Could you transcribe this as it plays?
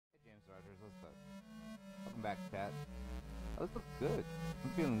Welcome back, chat. Oh, this looks good. I'm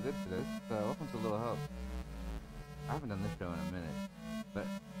feeling good today. Welcome to Little Help. I haven't done this show in a minute, but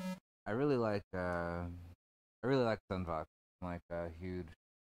I really like Sunvox. I'm like huge.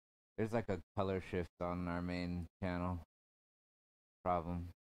 There's like a color shift on our main channel. Problem.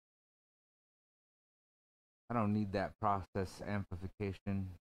 I don't need that process amplification.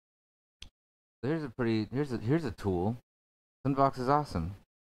 Here's a tool. Sunvox is awesome.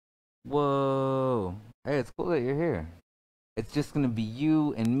 Whoa. Hey, it's cool that you're here. It's just gonna be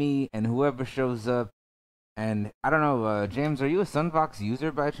you and me and whoever shows up. And I don't know, James, are you a Sunvox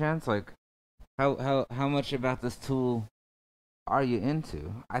user by chance? Like, how much about this tool are you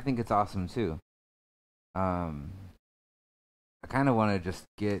into? I think it's awesome too. Um, I kind of want to just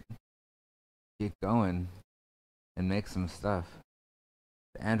get going and make some stuff.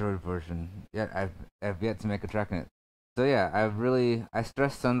 The Android version, yeah, I've yet to make a track in it. So yeah, I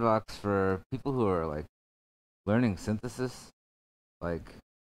stress Sunvox for people who are like learning synthesis. Like,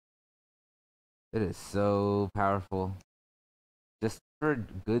 it is so powerful, just for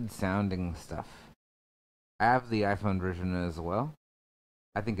good sounding stuff. I have the iPhone version as well.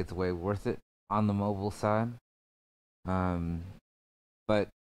 I think it's way worth it on the mobile side. Um, but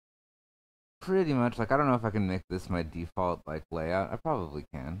pretty much, like, I don't know if I can make this my default like layout. I probably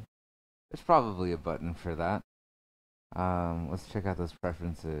can. There's probably a button for that. Let's check out those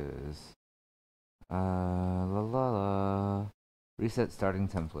preferences. La la la. Reset starting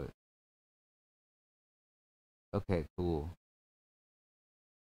template. Okay, cool.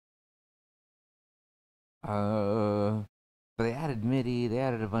 But they added MIDI. They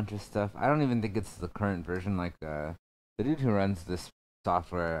added a bunch of stuff. I don't even think it's the current version. Like, the dude who runs this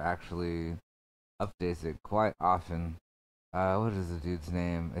software actually updates it quite often. What is the dude's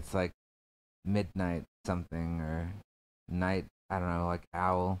name? It's like Midnight something or Night. I don't know, like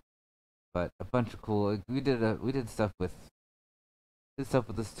Owl. But a bunch of cool. Like, we did stuff with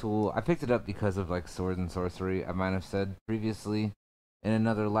this tool. I picked it up because of like Sword and Sorcery. I might have said previously in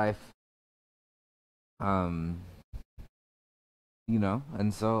another life. Um,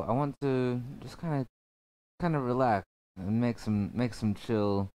 and so I want to just kind of relax and make some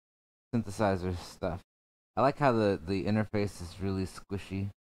chill synthesizer stuff. I like how the interface is really squishy.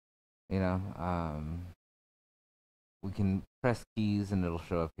 You know, we can press keys and it'll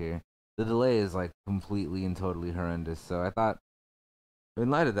show up here. The delay is like completely and totally horrendous. So I thought, in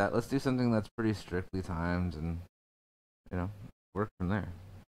light of that, let's do something that's pretty strictly timed and you know work from there.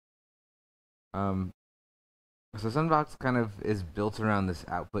 Um, so Sunbox kind of is built around this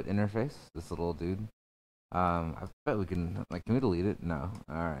output interface. This little dude. I bet we can like. Can we delete it? No.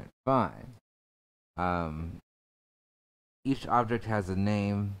 All right, fine. Um, each object has a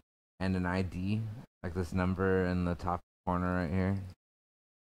name and an ID, like this number in the top corner right here.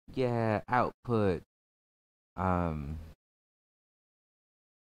 Yeah, output. Um,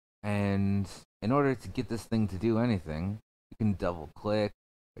 and in order to get this thing to do anything, you can double click,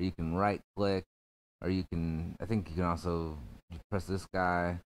 or you can right click, or you can. I think you can also press this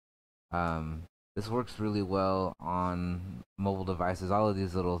guy. This works really well on mobile devices. All of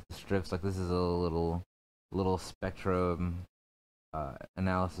these little strips, like this is a little spectrum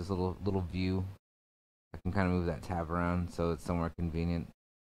analysis, little view. I can kind of move that tab around so it's somewhere convenient.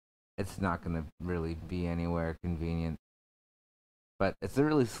 It's not gonna really be anywhere convenient, but it's a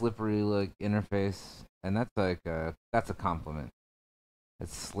really slippery like interface, and that's a compliment.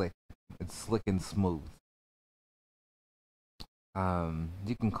 It's slick. It's slick and smooth.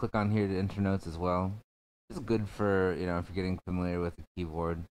 You can click on here to enter notes as well. It's good for if you're getting familiar with the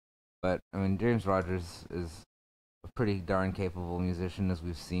keyboard. But I mean, James Rogers is a pretty darn capable musician, as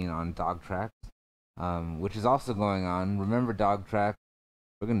we've seen on Dog Tracks, which is also going on. Remember Dog Track?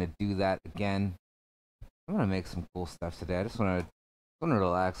 We're gonna do that again. I'm gonna make some cool stuff today. I just wanna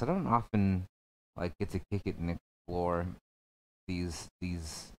relax. I don't often like get to kick it and explore these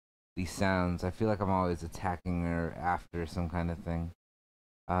these these sounds. I feel like I'm always attacking or after some kind of thing.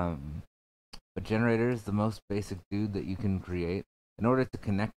 Um, but generator is the most basic dude that you can create. In order to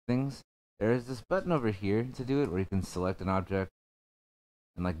connect things, there is this button over here to do it, where you can select an object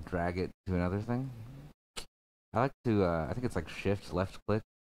and like drag it to another thing. I like to. I think it's like shift left click.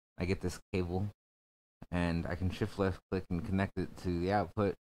 I get this cable, and I can shift left click and connect it to the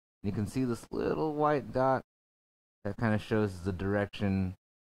output. And you can see this little white dot that kind of shows the direction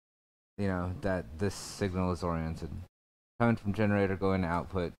that this signal is oriented. Coming from generator, going to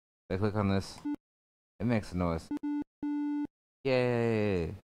output. If I click on this, it makes a noise.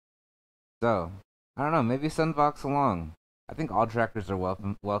 Yay! So, I don't know, maybe Sunvox along. I think all trackers are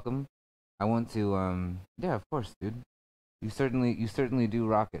welcome. I want to, yeah, of course, dude. You certainly do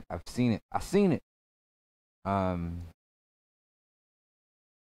rock it. I've seen it. Um,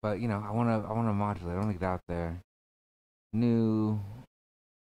 but you know, I wanna modulate. I wanna get out there. New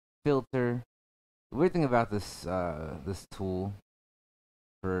filter. The weird thing about this tool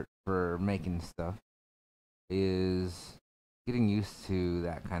for making stuff is getting used to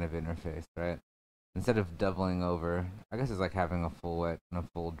that kind of interface, right? Instead of doubling over, I guess it's like having a full wet and a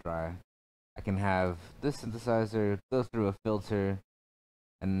full dry. I can have this synthesizer go through a filter,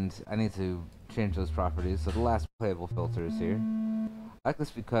 and I need to change those properties. So the last playable filter is here. I like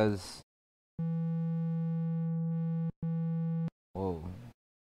this because, whoa,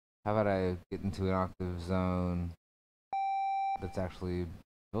 how about I get into an octave zone that's actually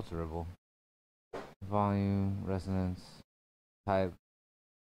filterable? Volume, resonance, type.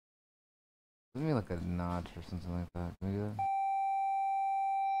 Give me like a notch or something like that. Can we do that?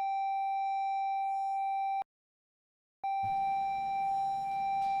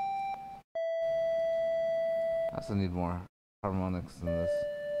 I also need more harmonics in this.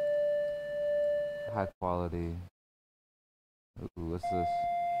 High quality. Ooh, what's this?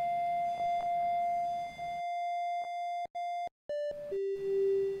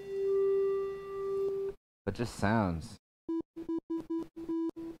 But just sounds.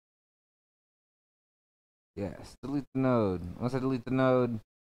 Yes, delete the node. Once I delete the node,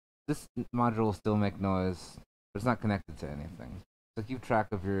 this module will still make noise, but it's not connected to anything. So keep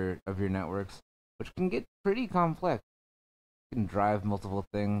track of your networks, which can get pretty complex. You can drive multiple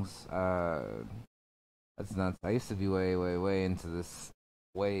things. That's nuts. I used to be way into this,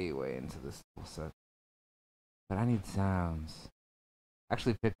 way into this tool set, but I need sounds.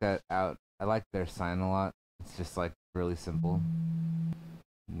 Actually, picked that out. I like their sign a lot. It's just like really simple.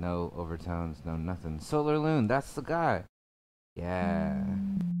 No overtones, no nothing. Solar Loon, that's the guy. Yeah.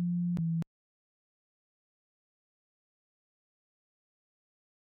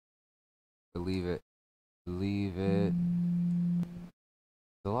 Believe it. Believe it.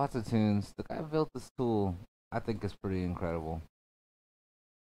 So lots of tunes. The guy who built this tool, I think, is pretty incredible.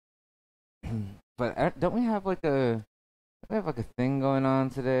 But don't we have like a thing going on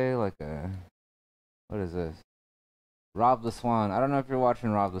today? Like a, what is this? Rob the Swan. I don't know if you're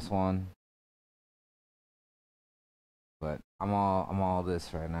watching Rob the Swan, but I'm all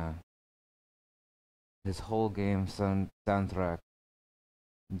this right now. His whole game soundtrack.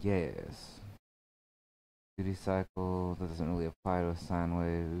 Yes. Duty cycle, that doesn't really apply to a sine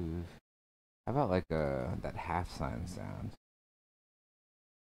wave. How about like that half sine sound?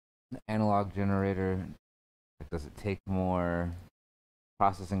 An analog generator. Like, does it take more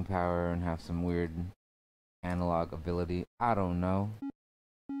processing power and have some weird analog ability? I don't know.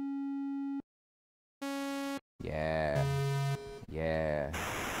 Yeah. Yeah.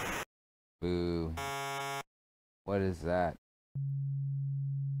 Boo. What is that?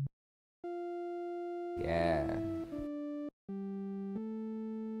 Yeah.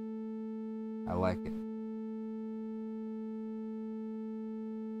 I like it.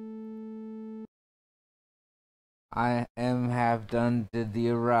 I am have done did the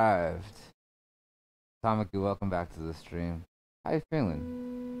arrived. Tomiku, welcome back to the stream. How you feeling?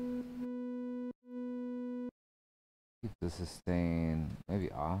 Keep the sustain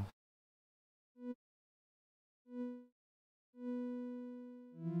maybe off.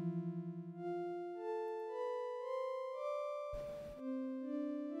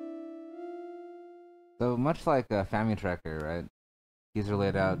 So much like a Family Tracker, right? Keys are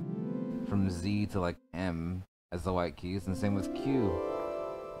laid out from Z to like M as the white keys, and same with Q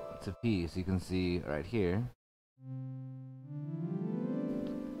to P. So you can see right here,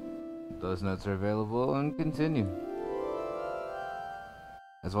 those notes are available and continue,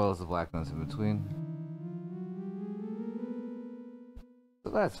 as well as the black notes in between. So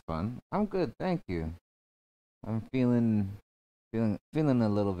that's fun. I'm good, thank you. I'm feeling a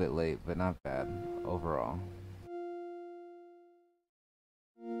little bit late, but not bad overall.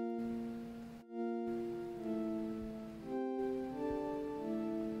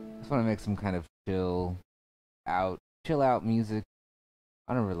 Just want to make some kind of chill out music.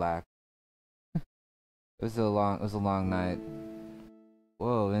 I want to relax. It was a long night.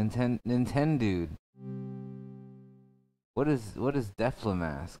 Whoa, Nintendo. What is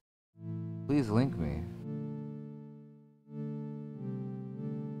Deflamask? Please link me.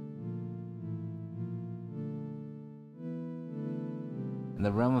 In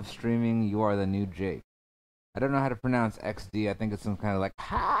the realm of streaming, you are the new Jake. I don't know how to pronounce XD. I think it's some kind of like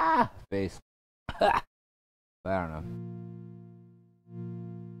ha face. But I don't know.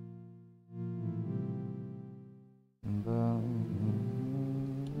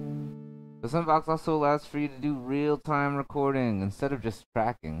 The Sunvox also allows for you to do real-time recording instead of just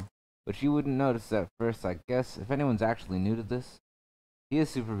tracking, but you wouldn't notice at first, I guess. If anyone's actually new to this, he is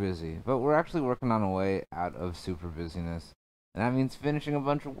super busy, but we're actually working on a way out of super busyness. And that means finishing a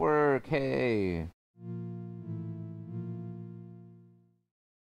bunch of work, hey!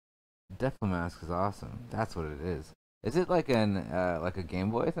 Mask is awesome. That's what it is. Is it like like a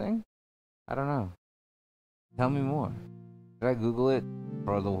Game Boy thing? I don't know. Tell me more. Did I Google it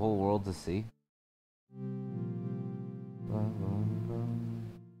for the whole world to see?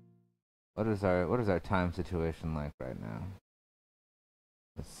 What is our time situation like right now?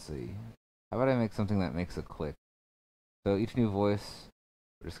 Let's see. How about I make something that makes a click? So each new voice,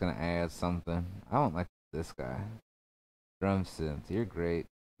 we're just gonna add something. I don't like this guy. Drum synth, you're great.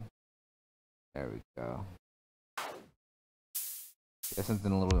 There we go. Get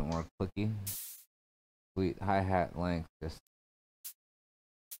something a little bit more clicky. Sweet hi-hat length, just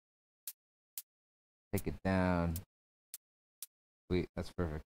take it down. Sweet, that's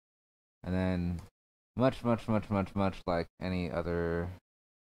perfect. And then much like any other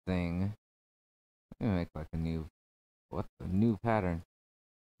thing. Let me make like a new new pattern.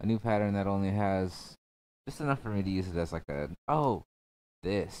 A new pattern that only has just enough for me to use it as like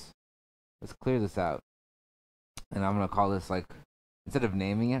this. Let's clear this out. And I'm gonna call this like, instead of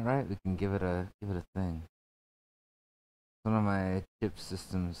naming it, right, we can give it a thing. One of my chip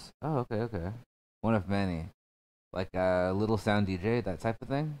systems. Oh, okay. One of many. Like a little sound DJ, that type of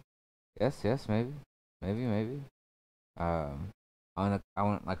thing. Yes, maybe. I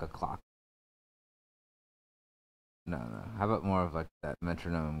want like a clock. No. How about more of like that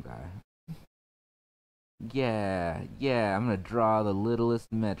metronome guy? Yeah. I'm gonna draw the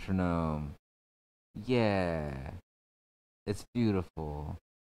littlest metronome. Yeah. It's beautiful.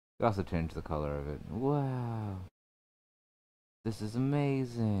 You also change the color of it. Wow. This is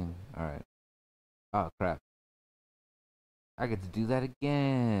amazing. Alright. Oh, crap. I get to do that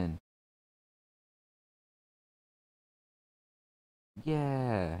again.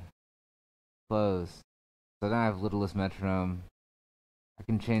 Yeah. Close. So now I have littlest metronome. I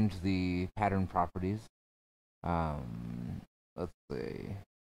can change the pattern properties. Let's see.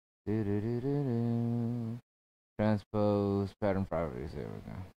 Transpose pattern properties. There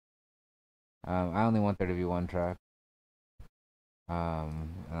we go. I only want there to be one track. And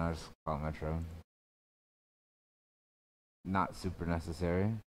I'll just call it metro. Not super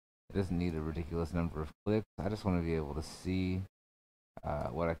necessary. It doesn't need a ridiculous number of clicks. I just want to be able to see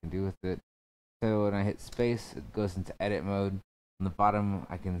what I can do with it. So when I hit space, it goes into edit mode. On the bottom,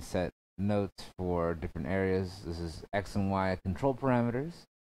 I can set notes for different areas. This is X and Y control parameters.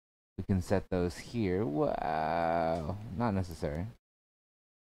 We can set those here. Wow, not necessary.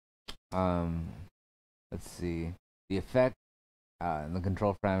 Let's see the effect and the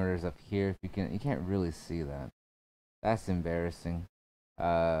control parameters up here. If you can't really see that. That's embarrassing.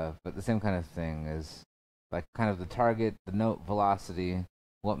 But the same kind of thing is like kind of the target, the note velocity,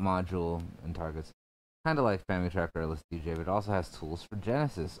 what module and targets. Kind of like Family Tracker or LSDJ, but it also has tools for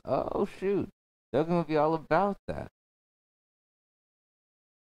Genesis. Oh shoot, they're gonna be all about that.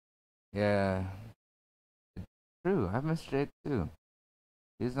 Yeah, it's true. I've missed Jake too.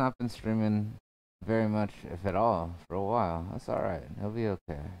 He's not been streaming very much, if at all, for a while. That's alright. He'll be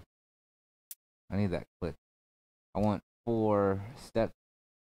okay. I need that click. I want 4 steps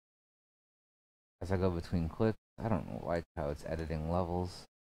as I go between clicks. I don't like how it's editing levels.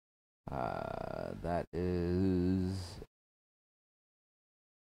 That is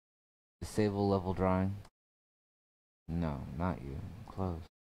disable level drawing. No, not you. Close.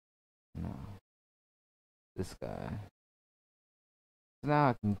 No. This guy. So now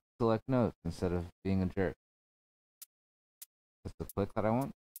I can select notes instead of being a jerk. That's the click that I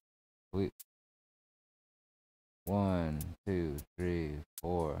want. Sweet. 1, 2, 3,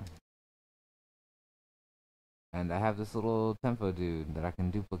 4. And I have this little tempo dude that I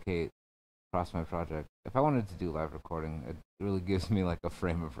can duplicate across my project. If I wanted to do live recording, it really gives me like a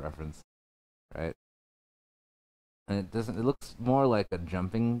frame of reference, right? And it looks more like a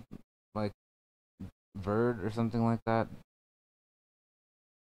jumping, like, bird or something like that.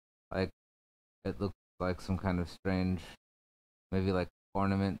 Like, it looks like some kind of strange, maybe like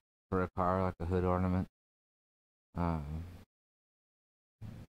ornament for a car, like a hood ornament.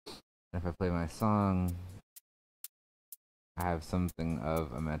 If I play my song, I have something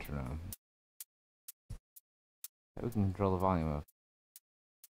of a metronome that we can control the volume of.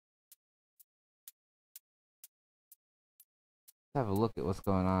 Let's have a look at what's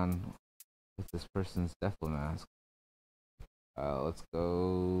going on with this person's mask. Let's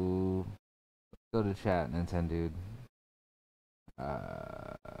go to chat, Nintendo.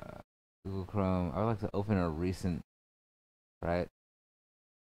 Google Chrome. I would like to open a recent, right?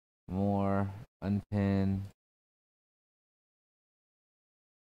 more, unpin.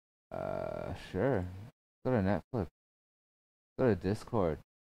 Sure. Go to Netflix. Go to Discord.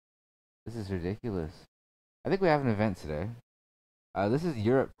 This is ridiculous. I think we have an event today. This is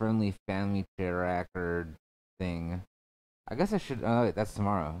Europe Friendly Family Tracker thing. I guess I should. Oh wait, that's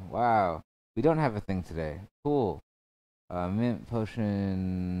tomorrow. Wow, we don't have a thing today. Cool.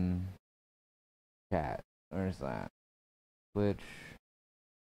 MintPotion chat. Where's that? Twitch.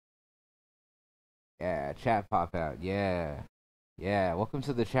 Yeah, chat pop out. Yeah, yeah. Welcome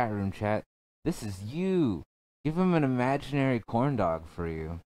to the chat room, chat. This is you. Give him an imaginary corn dog for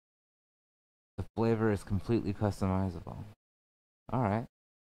you. The flavor is completely customizable. All right.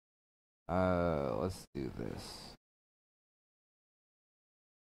 Let's do this.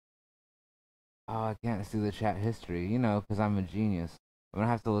 Oh, I can't see the chat history, you know, because I'm a genius. I'm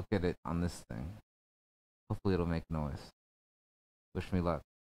gonna have to look at it on this thing. Hopefully it'll make noise. Wish me luck.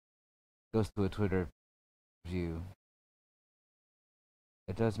 Goes to a Twitter view.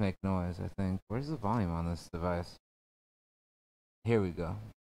 It does make noise, I think. Where's the volume on this device? Here we go.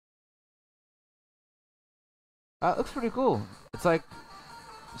 It looks pretty cool. It's like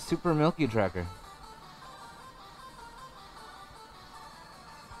Super Milky Tracker.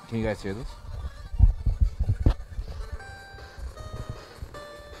 Can you guys hear this?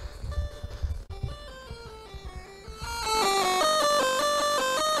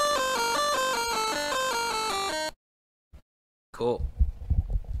 Cool.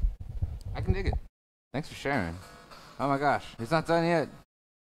 I can dig it. Thanks for sharing. Oh my gosh, he's not done yet.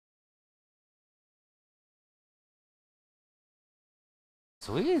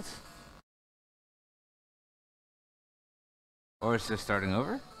 Sweet. Or it's just starting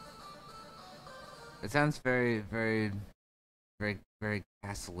over? It sounds very, very, very, very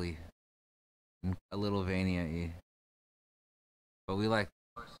castle-y. And a little Vania-y. But we like...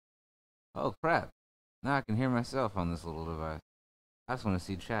 Oh crap. Now I can hear myself on this little device. I just want to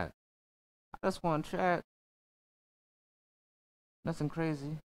see chat. I just want chat. Nothing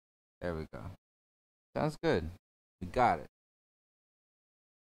crazy. There we go. Sounds good. We got it.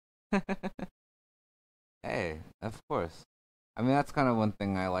 Hey, of course. I mean, that's kind of one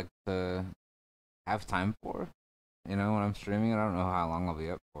thing I like to have time for. You know, when I'm streaming, I don't know how long I'll be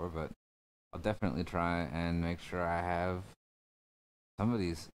up for, but I'll definitely try and make sure I have some of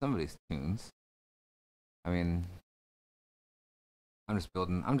these tunes. I mean, I'm just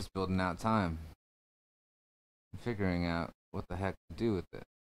building out time. Figuring out what the heck to do with it.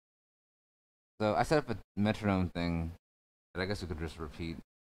 So I set up a metronome thing that I guess we could just repeat,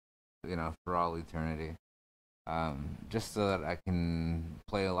 you know, for all eternity. Just so that I can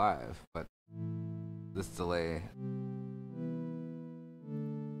play live, but this delay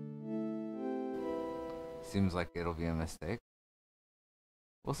seems like it'll be a mistake.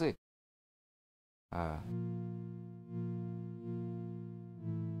 We'll see. I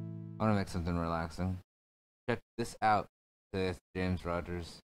want to make something relaxing. Check this out, says James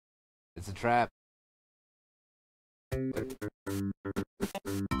Rogers. It's a trap.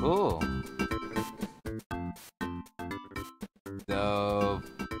 Cool. Dope.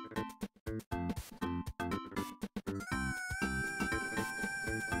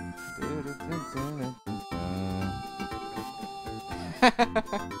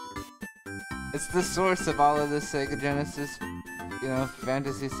 It's the source of all of this Sega Genesis, you know,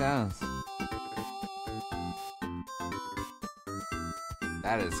 fantasy sounds.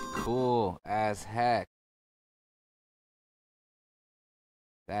 That is cool as heck.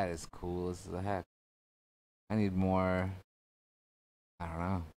 That is cool as the heck. I need more, I don't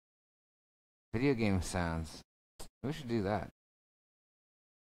know, video game sounds. We should do that.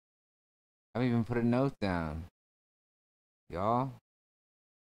 I haven't even put a note down. Y'all,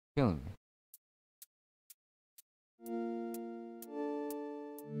 killing me.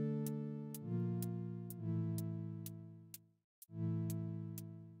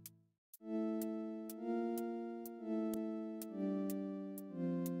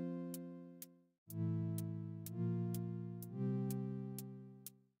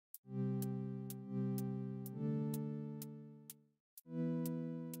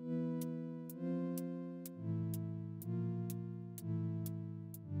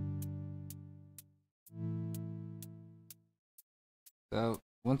 So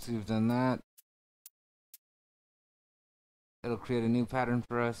once we've done that, it'll create a new pattern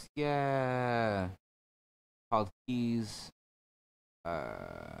for us. Yeah, called keys.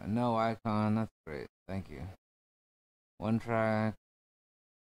 No icon. That's great. Thank you. One track,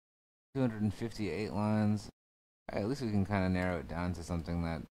 258 lines. At least we can kind of narrow it down to something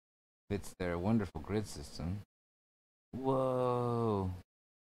that fits their wonderful grid system. Whoa.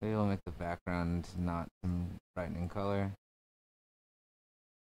 Maybe we'll make the background not some brightening color.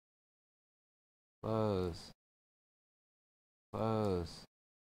 Close. Close.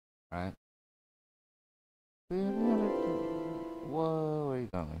 Right? Whoa, where are you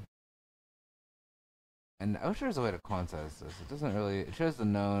going? And I wish there was a way to quantize this. It doesn't really. It shows the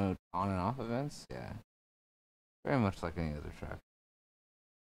node on and off events. Yeah. Very much like any other track.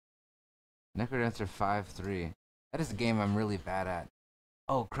 Necrodancer 5-3. That is a game I'm really bad at.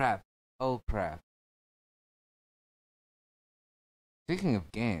 Oh crap. Oh crap. Speaking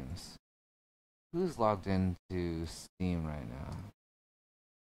of games, who's logged into Steam right now?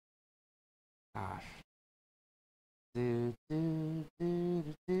 Gosh.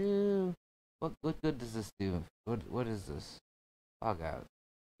 What good does this do? What is this? Log out.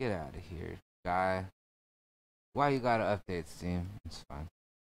 Get out of here, guy. Why you gotta update Steam? It's fine.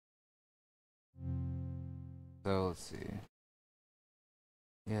 So let's see.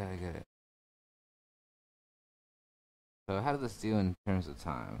 Yeah, I get it. So how does this do in terms of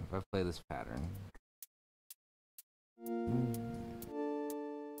time? If I play this pattern.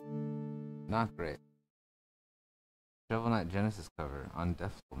 Not great. Shovel Knight Genesis cover on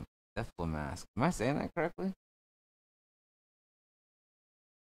Deathflamask. Am I saying that correctly?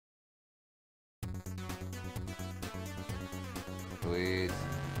 Please.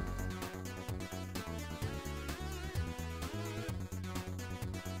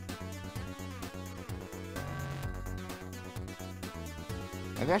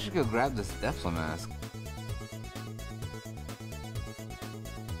 Maybe I should go grab this Deathflamask.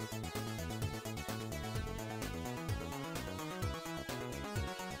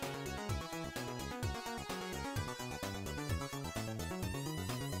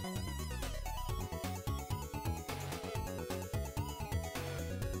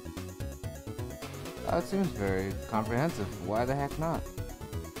 Oh, it seems very comprehensive. Why the heck not?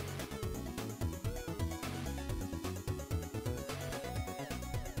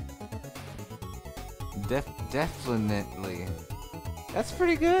 Definitely. That's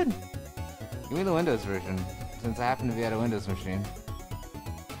pretty good. Give me the Windows version, since I happen to be at a Windows machine.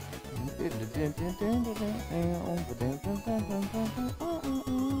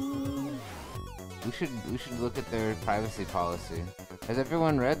 We should look at their privacy policy. Has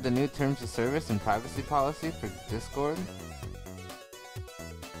everyone read the new terms of service and privacy policy for Discord?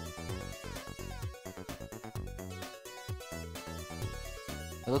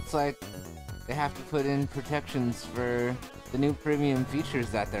 It looks like they have to put in protections for the new premium features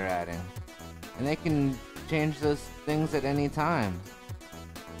that they're adding. And they can change those things at any time.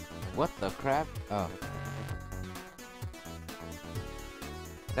 What the crap? Oh.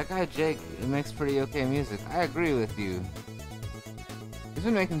 That guy Jake, he makes pretty okay music. I agree with you. He's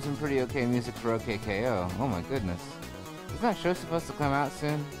been making some pretty okay music for OKKO. Oh my goodness. Isn't that show supposed to come out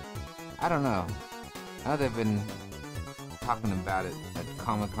soon? I don't know. I know they've been talking about it at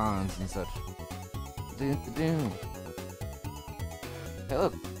Comic-Cons and such. Hey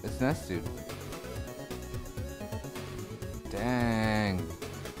look, it's Nest Dude. Dang.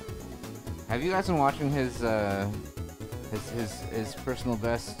 Have you guys been watching his personal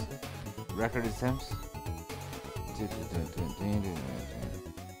best record attempts?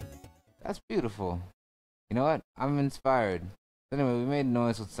 That's beautiful. You know what? I'm inspired. Anyway, we made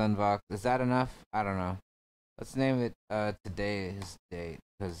noise with Sunvox. Is that enough? I don't know. Let's name it Today's Date,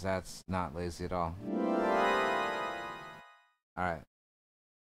 because that's not lazy at all. Alright.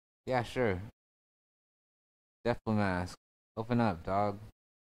 Yeah, sure. Deathflamask. Open up, dog.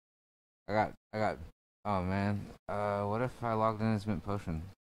 I got oh man. What if I logged in as MintPotion?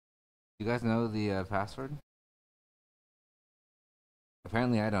 You guys know the password?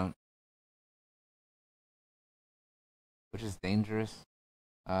 Apparently I don't. Which is dangerous.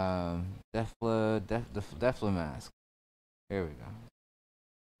 Deathflamask. Here we go.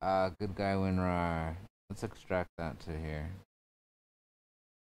 Good guy WinRAR. Let's extract that to here.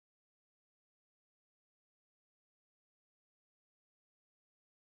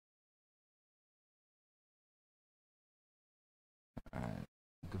 Alright.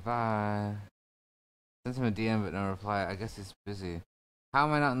 Goodbye. Sent him a DM but no reply. I guess he's busy. How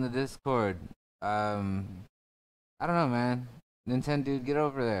am I not in the Discord? I don't know, man. Nintendo dude, get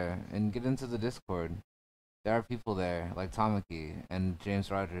over there and get into the Discord. There are people there, like Tamaki, and James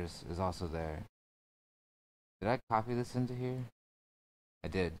Rogers is also there. Did I copy this into here? I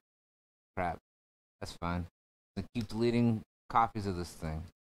did. Crap. That's fine. I keep deleting copies of this thing.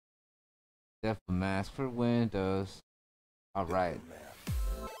 Deathflamask for Windows. Alright.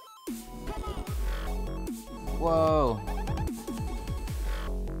 Whoa!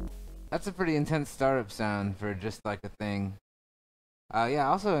 That's a pretty intense startup sound for just like a thing. Yeah.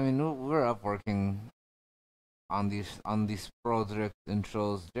 Also, I mean, we're up working on these project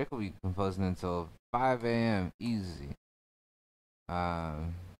intros. Jake will be composing until 5 a.m. easy.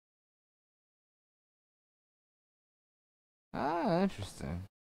 Um. Interesting.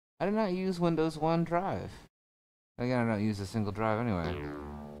 I did not use Windows 1 Drive. Again, I don't use a single drive anyway.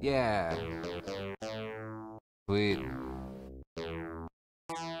 Yeah. Sweet.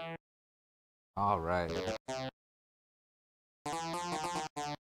 All right.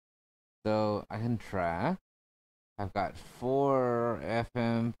 So I can track. I've got 4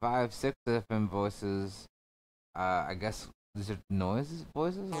 FM, 6 FM voices. I guess these are noises,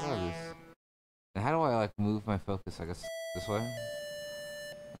 voices. What are these? And how do I like move my focus? I guess this way.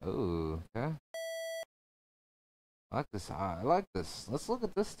 Ooh, okay. I like this. I like this. Let's look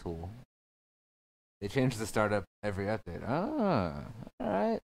at this tool. They change the startup every update. Ah, all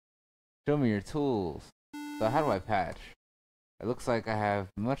right. Show me your tools. So how do I patch? It looks like I have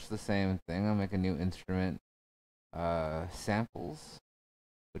much the same thing. I'll make a new instrument. Samples,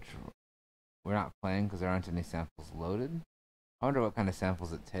 which we're not playing because there aren't any samples loaded. I wonder what kind of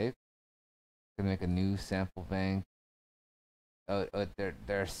samples it takes. Can make a new sample bank. There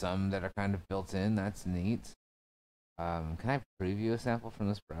are some that are kind of built in. That's neat. Can I preview a sample from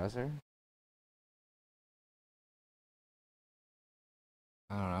this browser?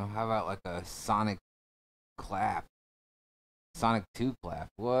 I don't know. How about like a Sonic clap? Sonic 2 clap.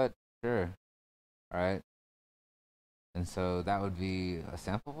 What? Sure. Alright. And so that would be a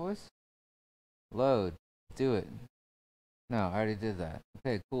sample voice? Load. Do it. No, I already did that.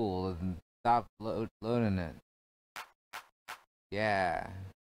 Okay, cool. Then stop loading it. Yeah.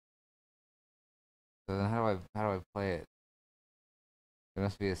 So then how do I play it? There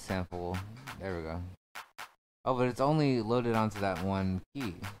must be a sample. There we go. Oh, but it's only loaded onto that one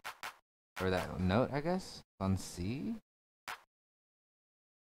key. Or that note, I guess? On C?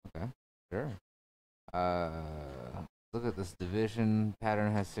 Okay. Sure. Uh, look at this division.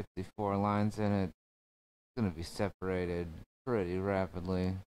 Pattern has 64 lines in it. It's gonna be separated pretty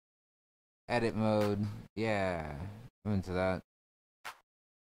rapidly. Edit mode. Yeah. I'm into that.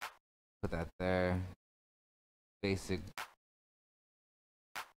 Put that there. Basic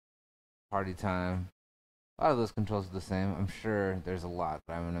party time. A lot of those controls are the same. I'm sure there's a lot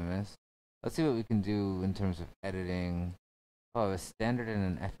that I'm gonna miss. Let's see what we can do in terms of editing. Oh, a standard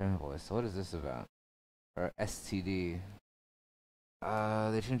and an FM voice. So what is this about? Or STD.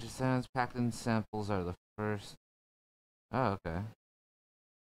 They changed the sounds. Packed in samples are the first. Oh, okay.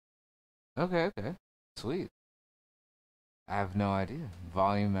 Okay. Sweet. I have no idea.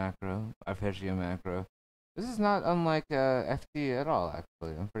 Volume macro, arpeggio macro. This is not unlike FD at all,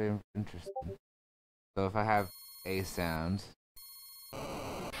 actually. I'm pretty interested. So if I have a sound,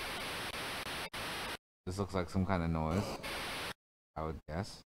 this looks like some kind of noise, I would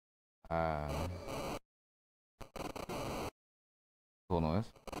guess. Uh, cool noise.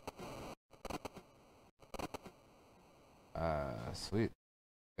 Sweet.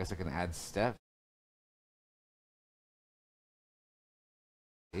 Guess I can add steps.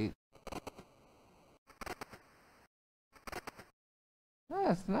 8. Oh,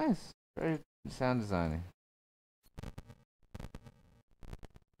 that's nice. Very sound designing.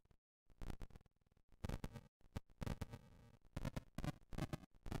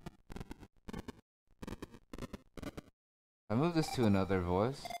 I move this to another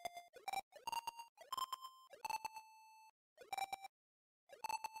voice.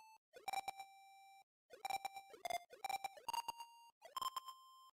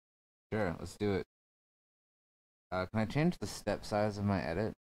 Sure, let's do it. Can I change the step size of my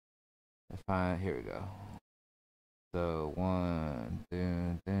edit? Here we go. So 1,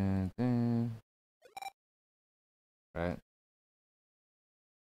 right?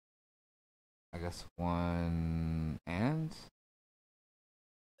 I guess 1 and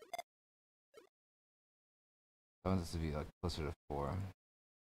I want this to be like closer to 4.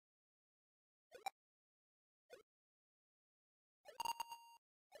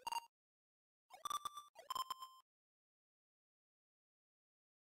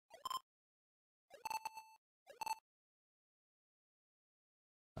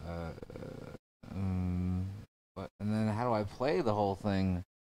 Uh, but and then how do I play the whole thing?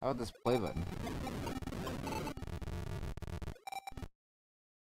 How about this play button?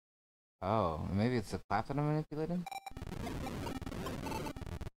 Oh, maybe it's the clap that I'm manipulating?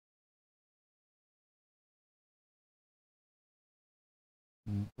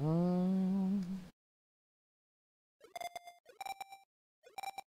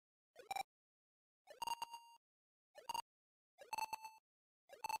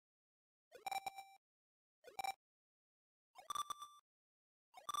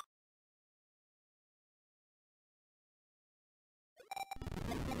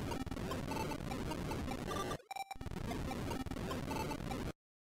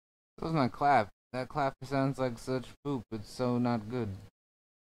 That was my clap. That clap sounds like such poop. It's so not good.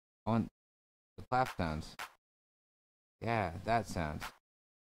 I want the clap sounds. Yeah, that sound.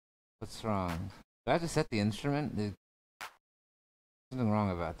 What's wrong? Do I have to set the instrument? There's something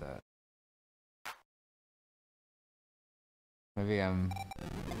wrong about that. Maybe I'm...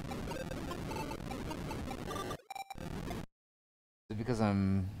 Is it because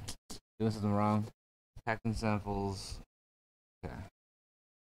I'm doing something wrong? Packing samples. Okay.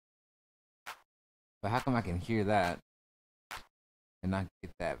 But how come I can hear that and not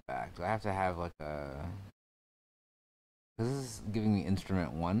get that back? Do I have to have like a... This is giving me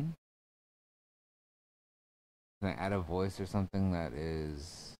instrument 1. Can I add a voice or something that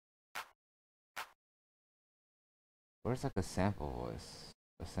is... Where's like a sample voice?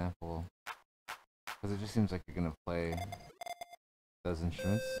 A sample... Because it just seems like you're gonna play those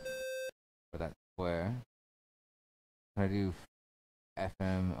instruments. For that square. Can I do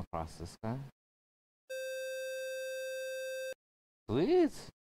FM across this guy? Sweet!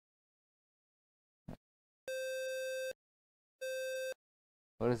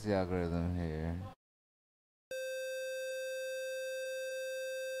 What is the algorithm here?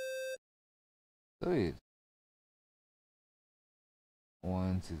 Sweet.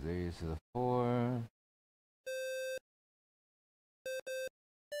 1, 2, 3 to the 4.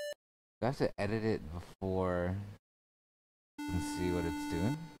 Do I have to edit it before you can see what it's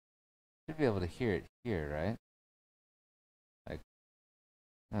doing? Should be able to hear it here, right? Like,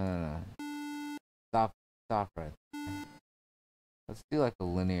 no. Stop right there. Let's do like a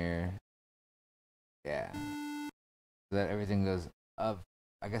linear, yeah. So that everything goes up,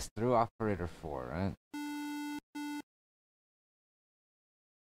 I guess through operator 4, right?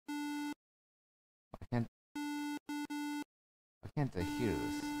 Why can't I hear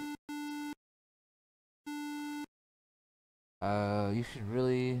this? You should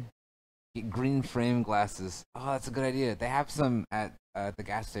really get green frame glasses. Oh, that's a good idea. They have some at the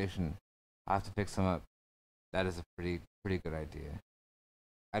gas station. I'll have to pick some up. That is a pretty good idea.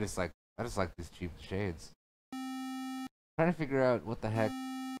 I just like these cheap shades. Trying to figure out what the heck.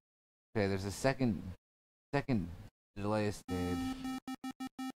 Okay, there's a second delay stage.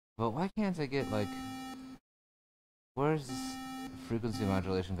 But why can't I get like, where's this frequency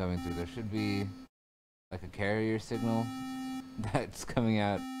modulation coming through? There should be like a carrier signal that's coming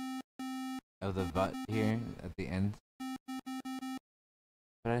out of the butt here at the end.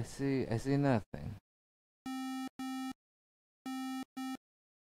 But I see nothing.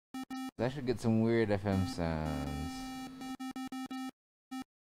 I should get some weird FM sounds.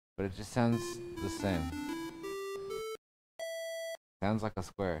 But it just sounds the same. Sounds like a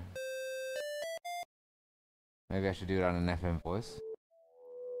square. Maybe I should do it on an FM voice.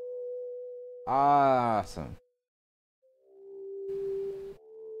 Awesome.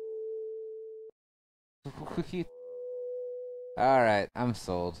 Alright, I'm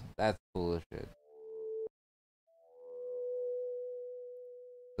sold. That's cool as shit.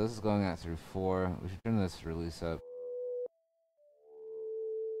 This is going out through 4. We should turn this release up.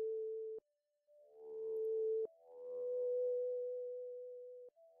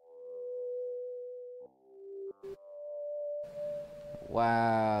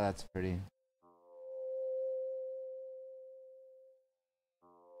 Wow, that's pretty.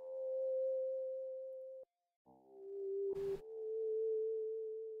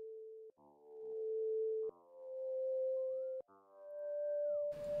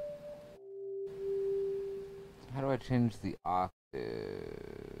 How do I change the octave?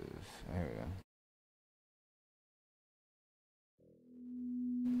 There we go.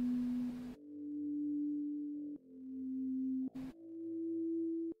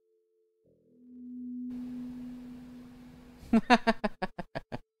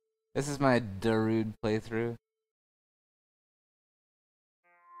 This is my Darude playthrough.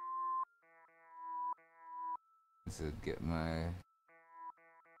 This would get my...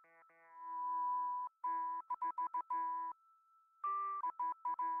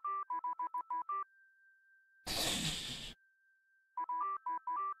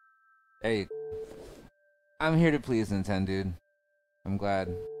 Hey, I'm here to please Nintendo, dude. I'm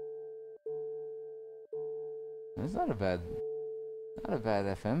glad. It's not a bad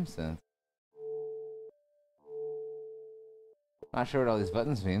FM synth. Not sure what all these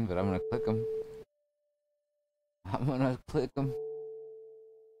buttons mean, but I'm gonna click them. I'm gonna click them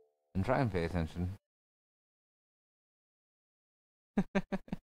and try and pay attention.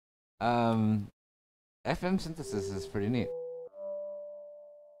 FM synthesis is pretty neat.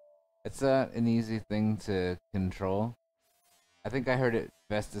 It's an easy thing to control. I think I heard it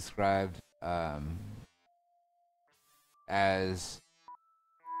best described as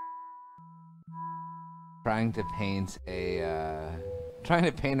trying to paint a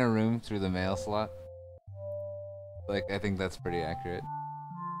room through the mail slot. Like, I think that's pretty accurate.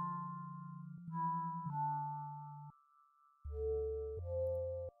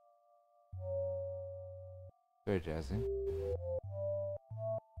 Very jazzy.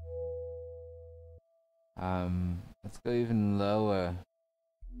 Let's go even lower.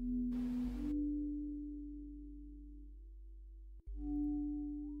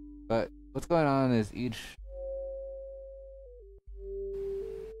 But what's going on is each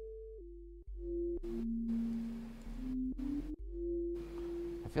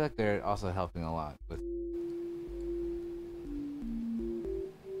I feel like they're also helping a lot with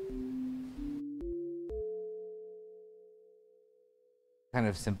kind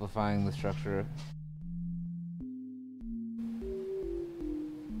of simplifying the structure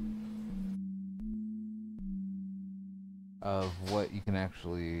of what you can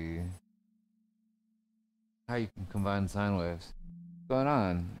actually, how you can combine sine waves. What's going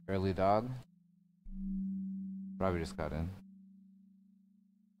on, early dog? Probably just got in.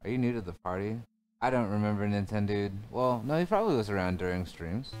 Are you new to the party? I don't remember Nintendo. Well, no, he probably was around during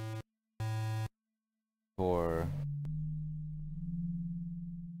streams. For...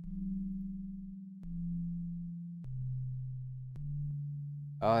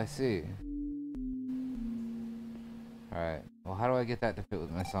 Oh, I see. Alright. Well, how do I get that to fit with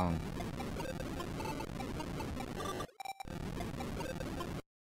my song?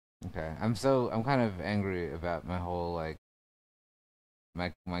 Okay. I'm kind of angry about my whole, like,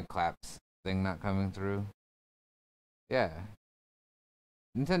 my claps thing not coming through. Yeah.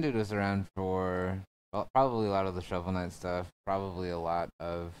 Nintendo was around for, well, probably a lot of the Shovel Knight stuff, probably a lot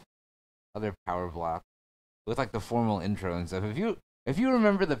of other Power Block, with like the formal intro and stuff. If you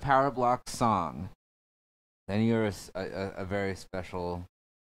remember the Power Block song, then you're a very special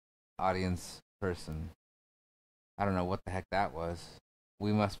audience person. I don't know what the heck that was.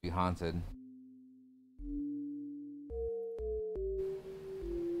 We must be haunted.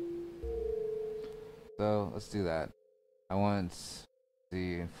 So let's do that. I want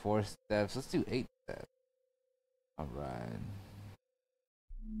the 4 steps. Let's do 8 steps. All right.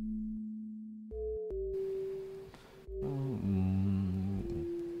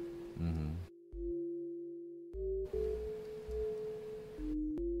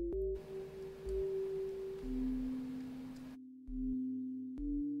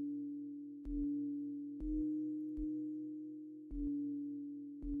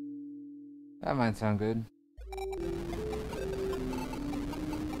 That might sound good.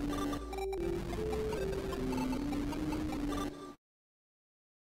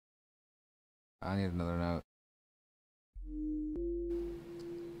 I need another note.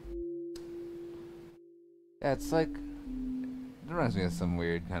 Yeah, it's like, it reminds me of some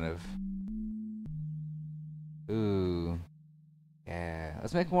weird kind of, ooh, yeah.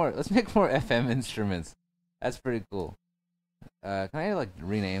 Let's make more FM instruments. That's pretty cool. Can I like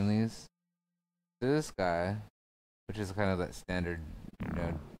rename these? To this guy, which is kind of that standard, you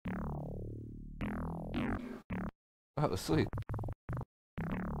know. Oh, sweet.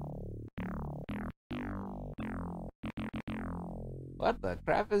 What the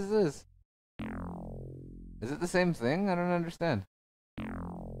crap is this? Is it the same thing? I don't understand.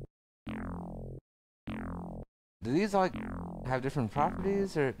 Do these like have different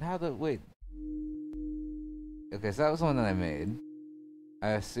properties, or how the wait? Okay, so that was the one that I made.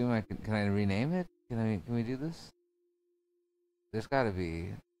 I assume I can I rename it? Can we do this? There's gotta be.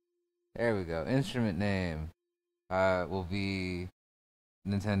 There we go. Instrument name. Will be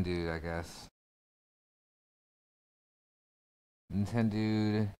Nintendo, I guess.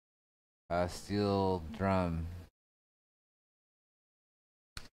 Nintendo steel drum.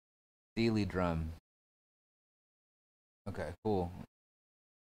 Steely drum. Okay, cool.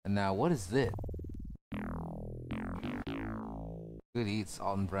 And now what is this? Good eats,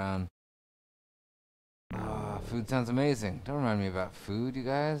 Alton Brown. Food sounds amazing. Don't remind me about food, you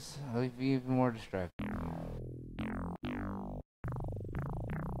guys. I'll be even more distracted.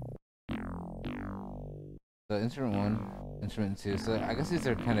 So instrument 1, instrument 2. So I guess these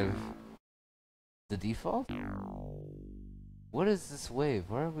are kind of the default? What is this wave?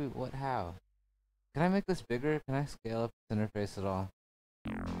 Where are we? What? How? Can I make this bigger? Can I scale up this interface at all?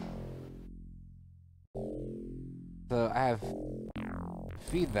 So I have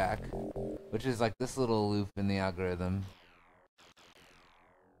feedback, which is like this little loop in the algorithm.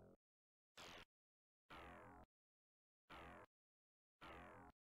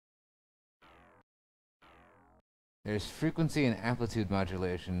 There's frequency and amplitude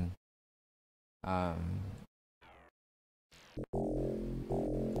modulation.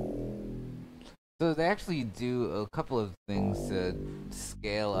 So So they actually do a couple of things to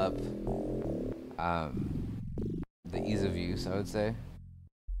scale up the ease of use, I would say.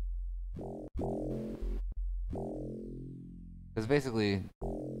 Because basically, if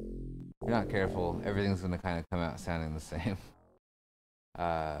you're not careful, everything's going to kind of come out sounding the same.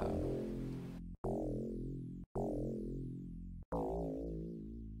 Uh,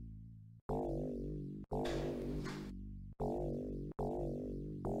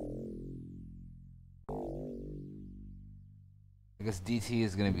 I guess DT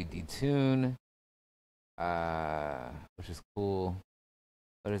is going to be detune, which is cool.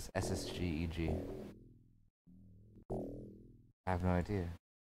 What is SSGEG? I have no idea.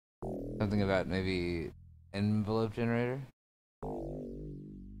 Something about maybe envelope generator? I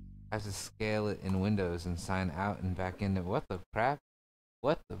have to scale it in Windows and sign out and back into. What the crap?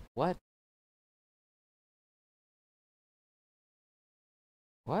 What the what?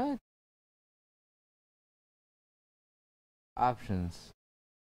 What? Options.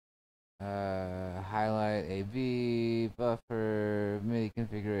 Highlight AB, buffer, MIDI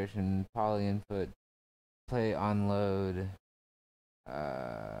configuration, poly input, play on load.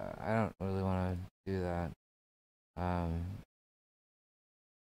 I don't really want to do that.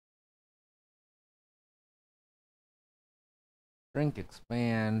 Shrink,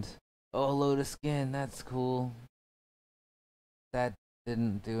 expand. Oh, load a skin. That's cool. That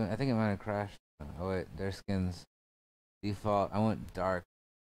didn't do it. I think it might have crashed. Oh wait, their skins. Default. I want dark.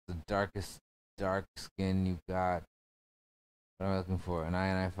 The darkest dark skin you got. What am I looking for? An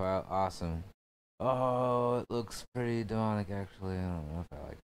INI file. Awesome. Oh, it looks pretty demonic actually. I don't know if I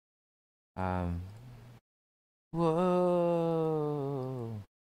like it. Whoa.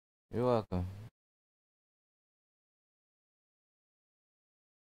 You're welcome.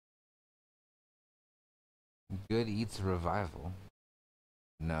 Good Eats Revival.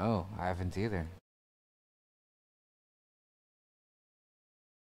 No, I haven't either.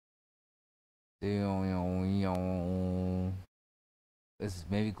 Is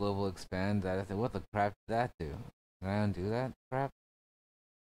maybe global expand that? What the crap did that do? Can I undo that crap?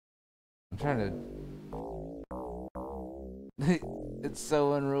 I'm trying to. It's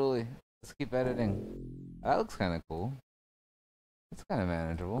so unruly. Let's keep editing. That looks kind of cool. It's kind of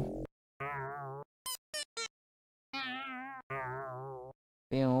manageable.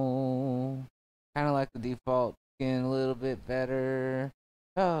 Kind of like the default skin a little bit better.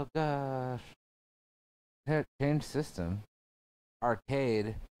 Oh gosh. Change system.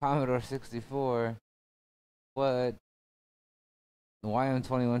 Arcade. Commodore 64. What? The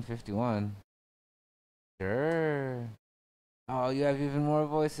YM2151. Sure. Oh, you have even more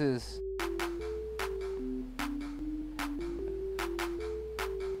voices.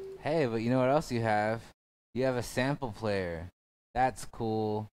 Hey, but you know what else you have? You have a sample player. That's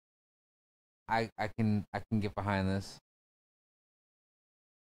cool. I can get behind this.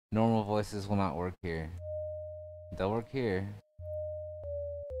 Normal voices will not work here. They'll work here.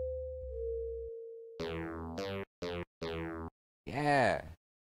 Yeah.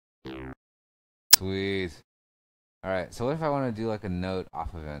 Sweet. Alright, so what if I want to do like a note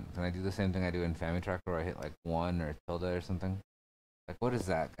off event? Can I do the same thing I do in FamiTrack where I hit like 1 or tilde or something? Like, what is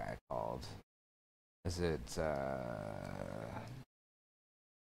that guy called? Is it,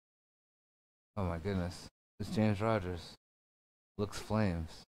 oh my goodness. It's James Rogers. Looks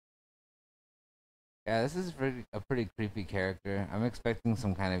Flames. Yeah, this is a pretty creepy character. I'm expecting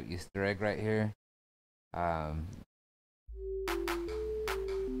some kind of Easter egg right here.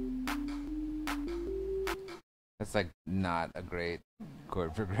 That's like not a great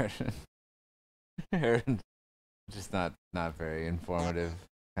chord progression. Just not very informative,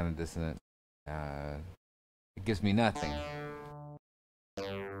 kind of dissonant. It gives me nothing.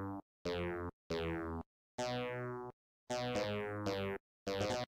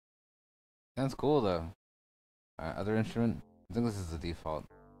 Sounds cool though. Other instrument? I think this is the default.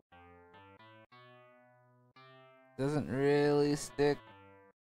 Doesn't really stick.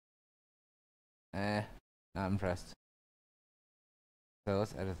 Not impressed. So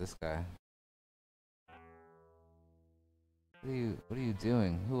let's edit this guy. What are you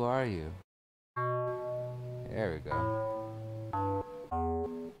doing? Who are you? There we go.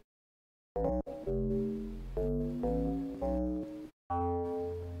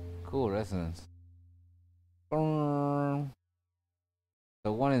 Cool resonance. So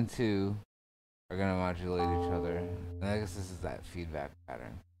 1 and 2 are gonna modulate each other. And I guess this is that feedback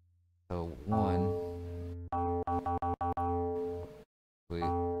pattern. So 1.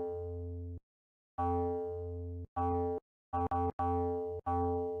 Sweet.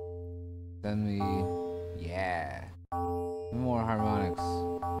 Send me, yeah, more harmonics.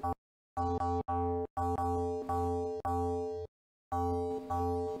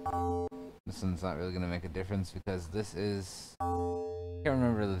 this one's not really gonna make a difference because this is, I can't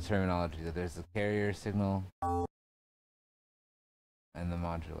remember the terminology, that there's the carrier signal and the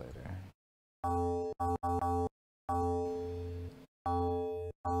modulator.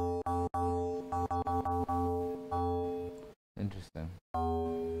 Interesting.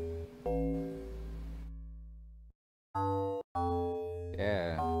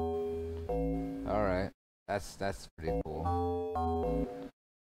 Yeah. Alright. That's pretty cool.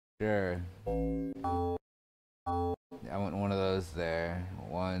 Sure. I want one of those there.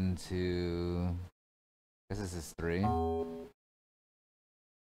 1, 2. I guess this is 3.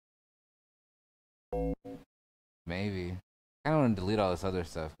 Maybe. I kinda wanna delete all this other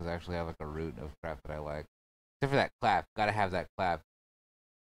stuff because I actually have like a root of crap that I like. Except for that clap. Gotta have that clap.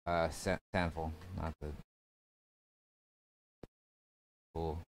 Sample. Not the.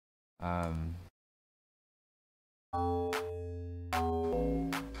 Cool.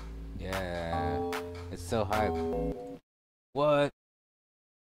 Yeah. It's so hype. What?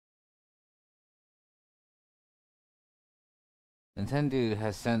 Nintendo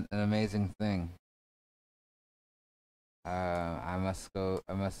has sent an amazing thing. I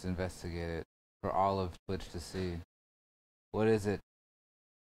must investigate it for all of Twitch to see. What is it?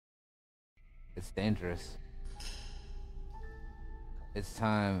 It's dangerous. It's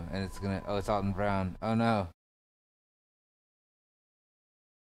time, and it's gonna, oh, it's Alton Brown. Oh no.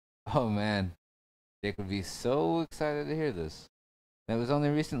 Oh man. Jake would be so excited to hear this. And it was only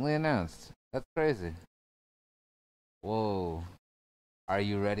recently announced. That's crazy. Whoa. Are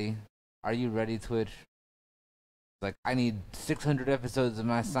you ready? Are you ready, Twitch? Like, I need 600 episodes of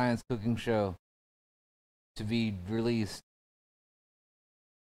my science cooking show to be released.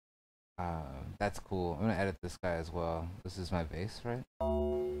 That's cool. I'm gonna edit this guy as well. This is my base, right?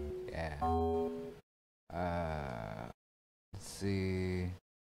 Yeah. Let's see.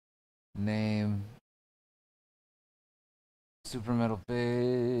 Name. Super Metal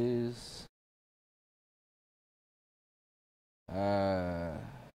Bass. And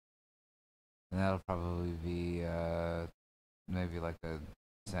that'll probably be maybe like a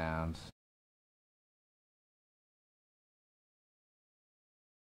sound.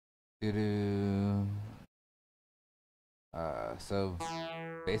 Doo-doo. So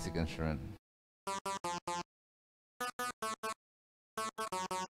basic instrument.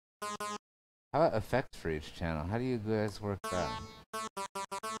 How about effects for each channel? How do you guys work that?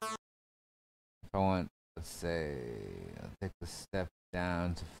 If I want, let's say, I'll take the step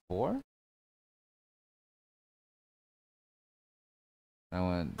down to 4. I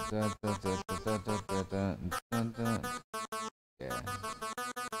went yeah.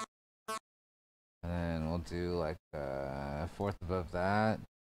 And then we'll do like a fourth above that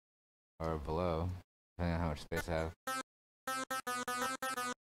or below, depending on how much space I have.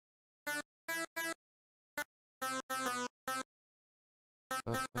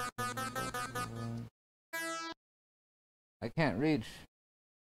 I can't reach.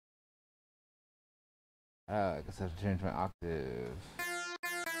 I guess I have to change my octave.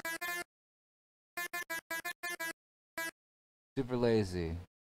 Super lazy.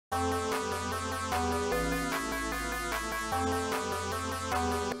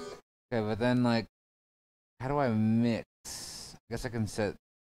 Okay, but then like, how do I mix? I guess I can set,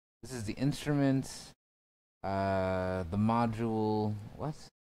 this is the instrument, the module, what?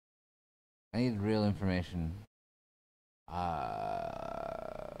 I need real information.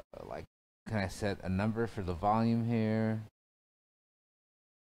 Like, can I set a number for the volume here?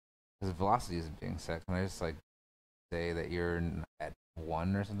 Because velocity isn't being set. Can I just like say that you're at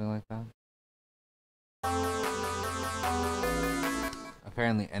 1 or something like that?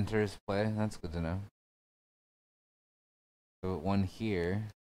 Apparently enters play. That's good to know. So 1 here.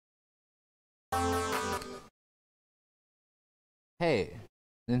 Hey,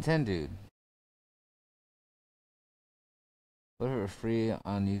 Nintendo. What if it were free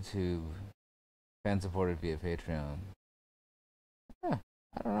on YouTube? Fan supported via Patreon. Yeah,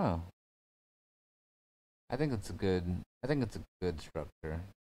 I don't know. I think it's a good structure.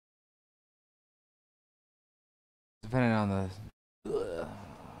 Depending on the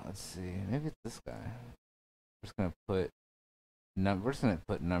let's see, maybe it's this guy. We're just gonna put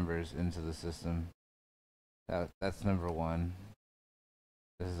numbers into the system. That's number 1.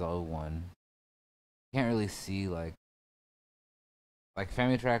 This is all 1. Can't really see like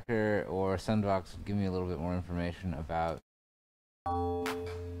Family Tracker or Sunvox would give me a little bit more information about.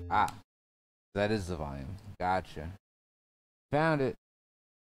 Ah, that is the volume. Gotcha. Found it.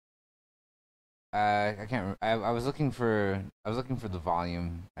 I can't. I was looking for the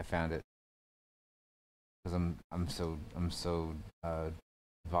volume. I found it because I'm so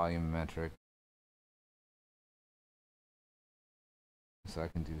volumetric. So I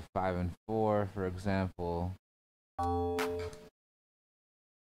can do 5 and 4, for example. Or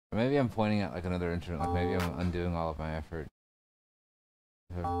maybe I'm pointing at like another instrument, like maybe I'm undoing all of my effort.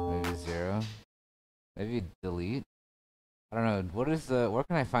 Maybe 0. Maybe delete. I don't know. What is the? Where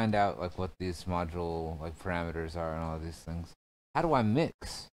can I find out like what these module like parameters are and all of these things? How do I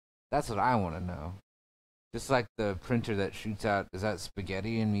mix? That's what I want to know. Just like the printer that shoots out, is that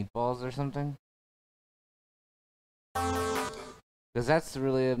spaghetti and meatballs or something? Because that's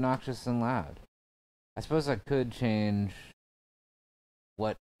really obnoxious and loud. I suppose I could change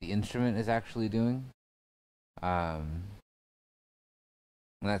what the instrument is actually doing. And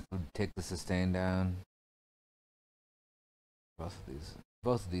that would take the sustain down. Both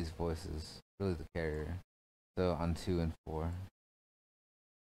of these voices, really the carrier. So on 2 and 4.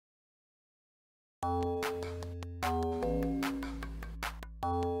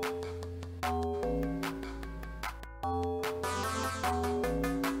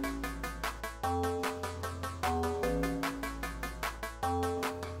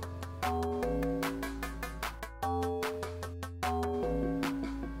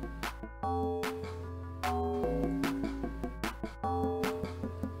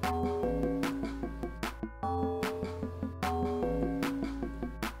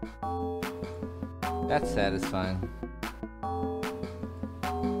 That's satisfying.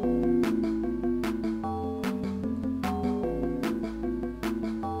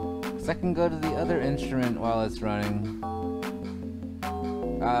 So I can go to the other instrument while it's running.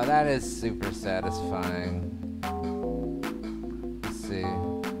 That is super satisfying. Let's see.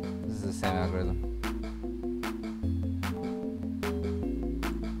 This is the same algorithm.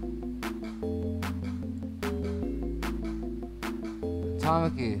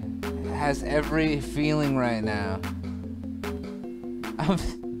 Tamaki has every feeling right now.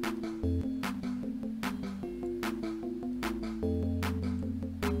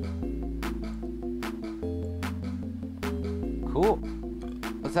 Cool.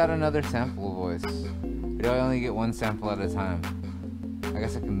 Let's add another sample voice. Or do I only get one sample at a time? I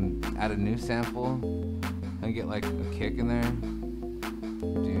guess I can add a new sample and get like a kick in there.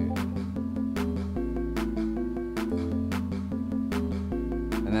 Dude.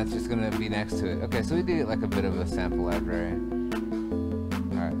 And that's just gonna be next to it. Okay, so we did like a bit of a sample library.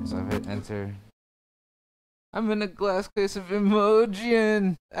 Alright, so I've hit enter. I'm in a glass case of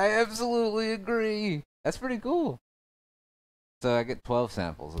Emojian. I absolutely agree. That's pretty cool. So I get 12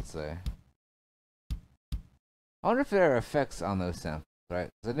 samples, let's say. I wonder if there are effects on those samples, right?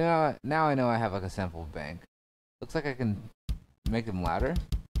 So now I know I have like a sample bank. Looks like I can make them louder.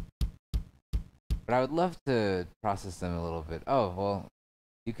 But I would love to process them a little bit. Oh, well,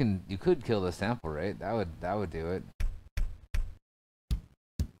 you could kill the sample rate. That would do it.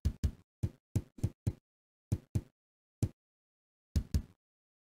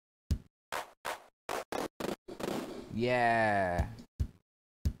 Yeah.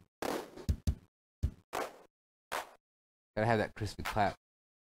 Gotta have that crispy clap.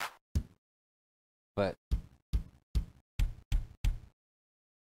 But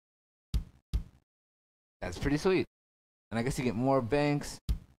that's pretty sweet. And I guess you get more banks.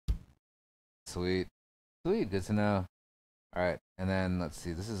 Sweet. Sweet, good to know. Alright, and then let's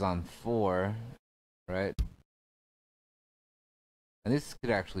see, this is on 4, right? And this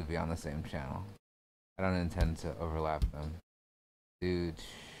could actually be on the same channel. I don't intend to overlap them. Dude.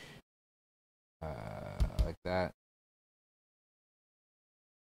 Like that.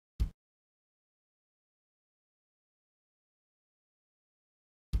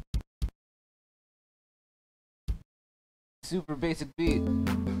 Super basic beat.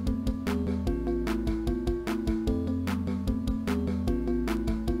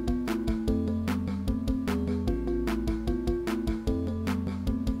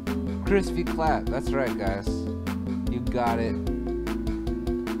 Crispy clap. That's right, guys. You got it.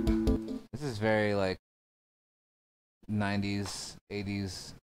 This is very like 90s,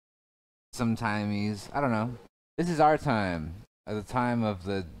 80s, sometimes. I don't know. This is our time. At the time of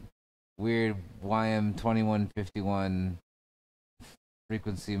the weird YM2151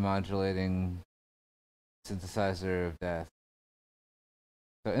 frequency modulating synthesizer of death.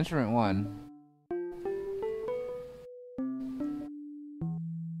 So instrument 1.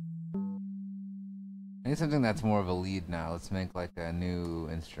 I need something that's more of a lead now. Let's make like a new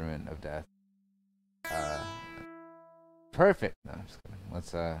instrument of death. Perfect. No, I'm just kidding.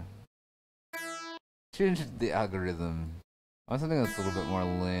 Let's change the algorithm. I want something that's a little bit more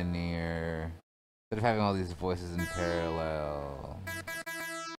linear. Instead of having all these voices in parallel.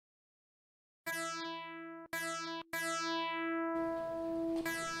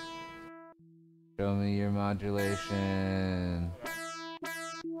 Show me your modulation.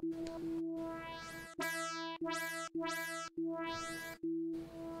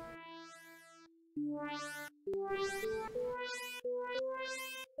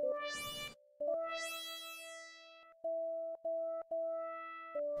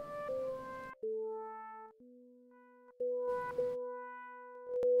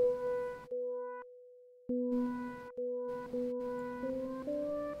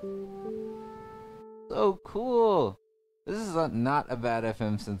 So cool. This is not a bad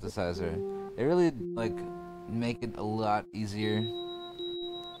FM synthesizer. They really like make it a lot easier.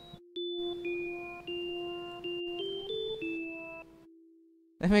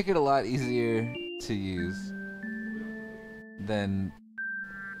 They make it a lot easier to use than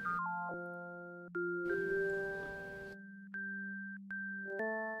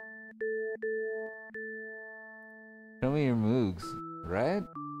show me your moogs, right?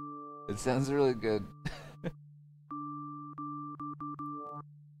 It sounds really good.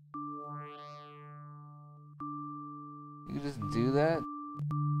 You can just do that?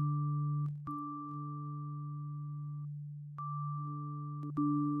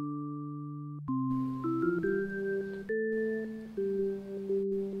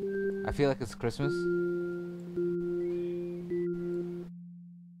 I feel like it's Christmas.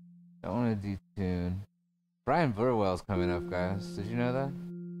 Don't want to detune. Brian Burwell's coming up, guys. Did you know that?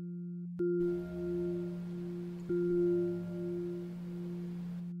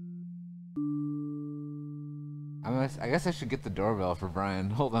 I guess I should get the doorbell for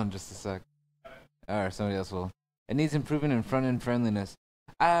Brian. Hold on just a sec. Or somebody else will. It needs improvement in front-end friendliness.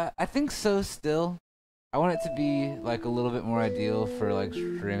 I think so still. I want it to be like a little bit more ideal for like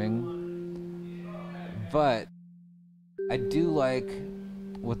streaming. But I do like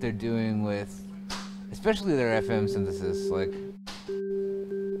what they're doing with especially their FM synthesis, like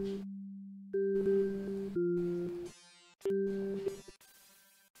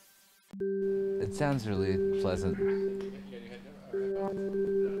it sounds really pleasant.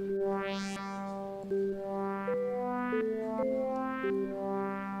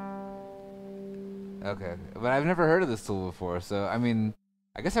 Okay, but I've never heard of this tool before, so I mean,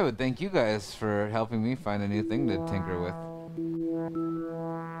 I guess I would thank you guys for helping me find a new thing to tinker with.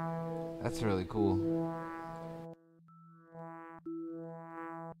 That's really cool.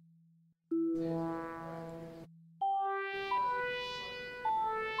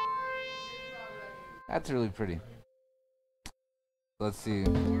 That's really pretty. Let's see.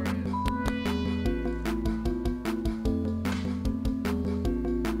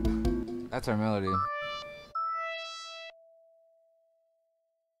 That's our melody.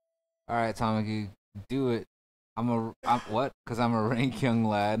 Alright, Tamaki, do it. I'm what? Because I'm a rank young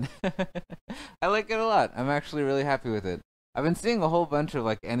lad. I like it a lot. I'm actually really happy with it. I've been seeing a whole bunch of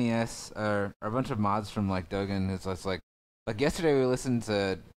like NES or a bunch of mods from like Dogen. It's just like yesterday we listened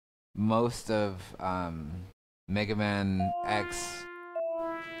to most of Mega Man X.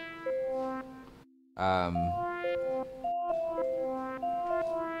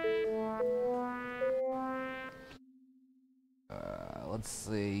 Let's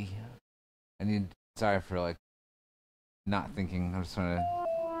see. Sorry for like not thinking. I'm just trying to.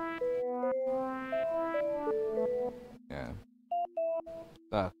 Yeah.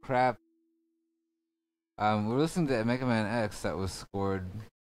 Crap. We're listening to Mega Man X that was scored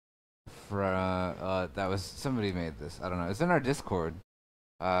for that was somebody made this. I don't know. It's in our Discord.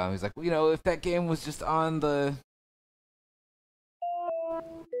 He's like, you know, if that game was just on the.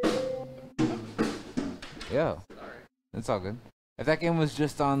 Yo, it's all good. If that game was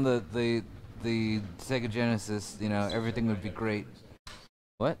just on the Sega Genesis, you know, everything would be great.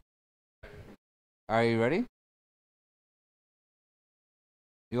 What? Are you ready?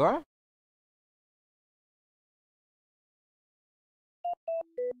 You are?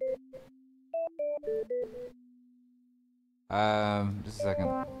 Just a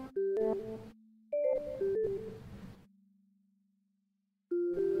second.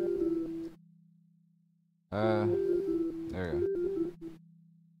 There we go.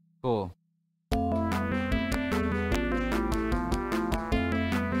 Cool.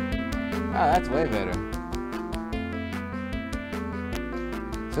 Ah, that's way better.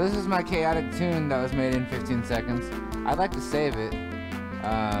 So this is my chaotic tune that was made in 15 seconds. I'd like to save it.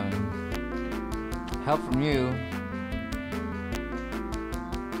 Help from you.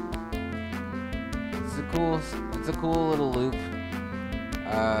 It's a cool little loop.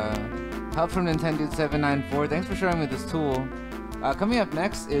 Help from Nintendo794. Thanks for showing me this tool. Coming up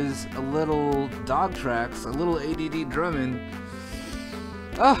next is a little dog tracks, a little ADD drumming.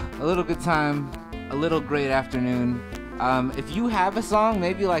 A little good time, a little great afternoon. If you have a song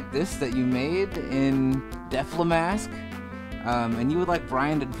maybe like this that you made in Deflamask, and you would like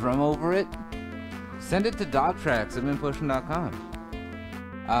Brian to drum over it, send it to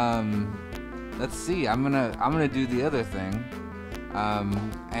dogtracks@mintpotion.com. Let's see. I'm gonna do the other thing.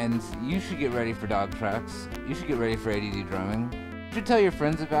 And you should get ready for dog tracks. You should get ready for ADD drumming. You should tell your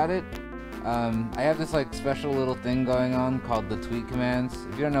friends about it. I have this like special little thing going on called the tweet commands.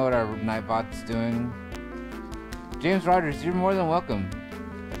 If you don't know what our Nightbot's doing, James Rogers, you're more than welcome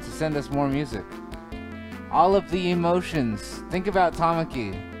to send us more music. all of the emotions. Think about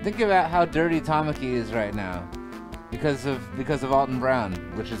Tamaki. Think about how dirty Tamaki is right now, because of Alton Brown,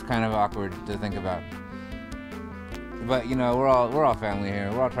 which is kind of awkward to think about. But you know, we're all family here.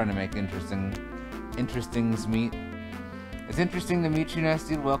 We're all trying to make interestings meet. It's interesting to meet you,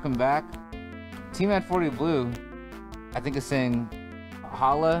 Nesty. Welcome back. Team at 40 Blue, I think, is saying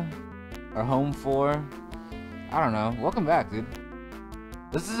holla or home for. I don't know. Welcome back, dude.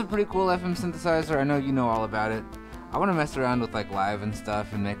 This is a pretty cool FM synthesizer. I know you know all about it. I want to mess around with like live and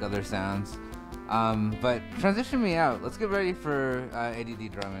stuff and make other sounds. But transition me out. Let's get ready for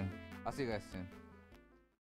ADD drumming. I'll see you guys soon.